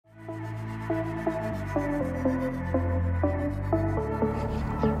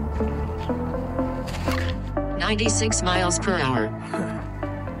96 miles per hour.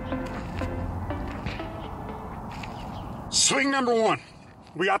 Swing number one.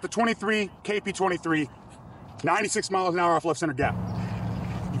 We got the 23, KP23, 96 miles an hour off left center gap.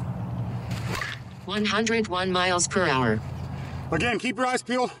 101 miles per hour. Again, keep your eyes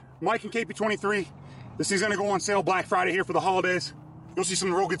peeled. Mike and KP23. This thing's gonna go on sale Black Friday here for the holidays. You'll see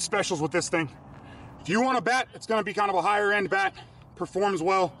some real good specials with this thing. If you want a bat, it's gonna be kind of a higher end bat, performs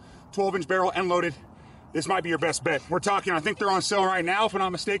well, 12-inch barrel and loaded. This might be your best bet. We're talking, I think they're on sale right now, if I'm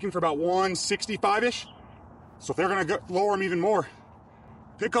not mistaken, for about 165-ish. So if they're gonna lower them even more,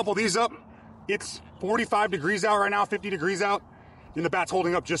 pick a couple of these up. It's 45 degrees out right now, 50 degrees out, and the bat's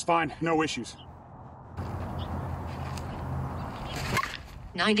holding up just fine, no issues.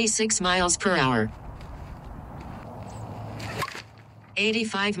 96 miles per hour.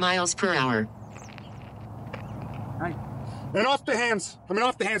 85 miles per hour. And off the hands,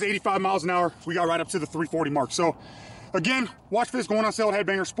 85 miles an hour. We got right up to the 340 mark. So again, watch for this going on sale at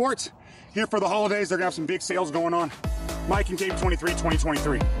Headbanger Sports. Here for the holidays, they're gonna have some big sales going on. Mike and KP23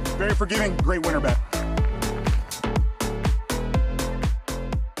 2023. Very forgiving, great winter bat.